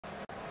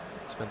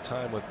Spent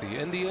time with the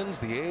Indians,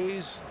 the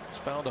A's.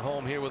 He's found a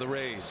home here with the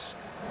Rays.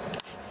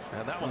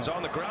 And that one's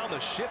on the ground. The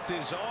shift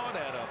is on,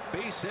 and a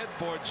base hit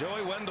for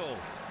Joey Wendell.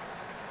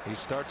 He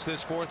starts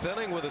this fourth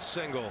inning with a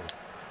single.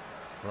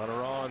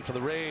 Runner on for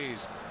the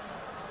Rays.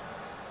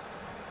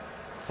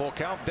 Full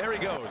count. There he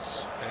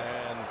goes.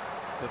 And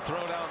the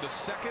throw down to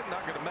second,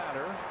 not going to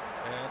matter.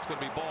 And it's going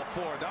to be ball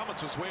four.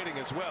 Adames was waiting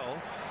as well.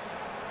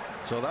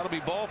 So that'll be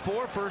ball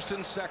four, first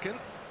and second.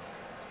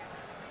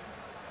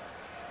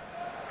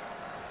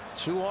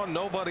 2 on,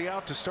 nobody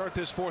out to start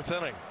this fourth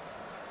inning.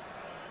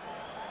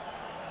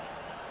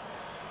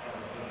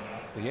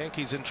 The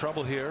Yankees in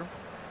trouble here.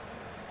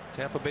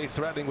 Tampa Bay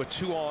threatening with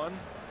 2 on.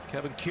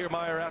 Kevin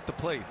Kiermaier at the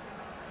plate.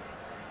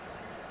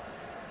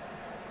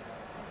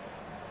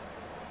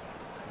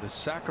 The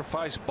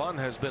sacrifice bunt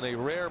has been a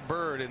rare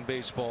bird in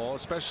baseball,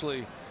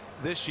 especially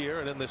this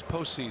year and in this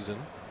postseason.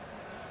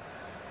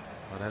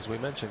 But as we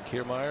mentioned,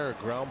 Kiermaier,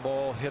 a ground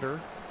ball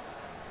hitter,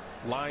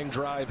 line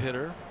drive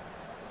hitter.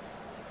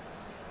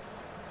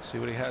 See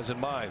what he has in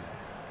mind.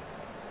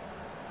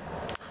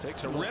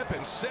 Takes a rip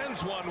and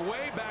sends one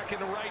way back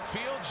into right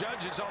field.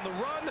 Judge is on the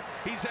run.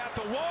 He's at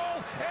the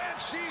wall,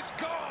 and she's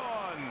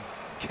gone.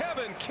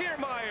 Kevin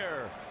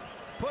Kiermaier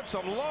put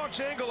some launch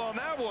angle on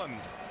that one.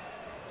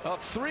 A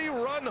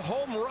 3-run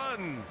home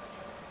run.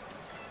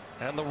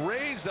 And the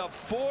Rays up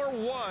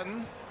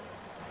 4-1.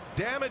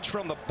 Damage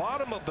from the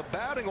bottom of the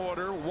batting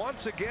order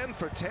once again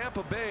for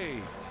Tampa Bay.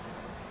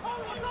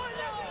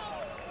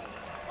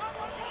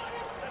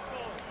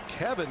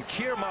 Kevin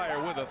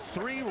Kiermaier with a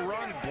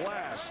 3-run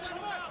blast.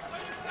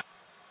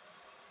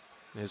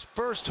 His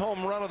first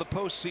home run of the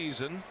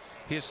postseason,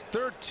 his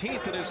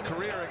 13th in his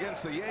career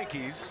against the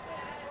Yankees.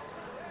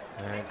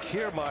 And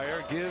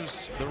Kiermaier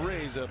gives the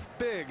Rays a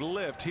big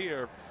lift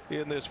here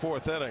in this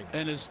fourth inning.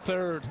 And his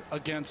third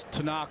against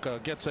Tanaka.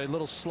 Gets a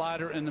little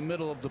slider in the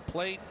middle of the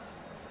plate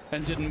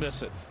and didn't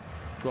miss it.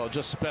 Well,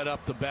 just sped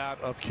up the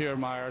bat of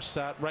Kiermaier,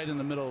 sat right in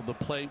the middle of the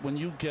plate. When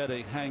you get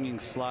a hanging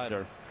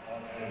slider,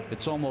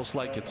 it's almost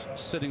like it's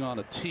sitting on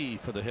a tee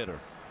for the hitter.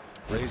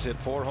 Rays hit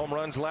 4 home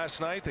runs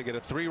last night. They get a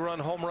 3-run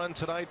home run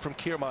tonight from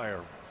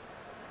Kiermaier.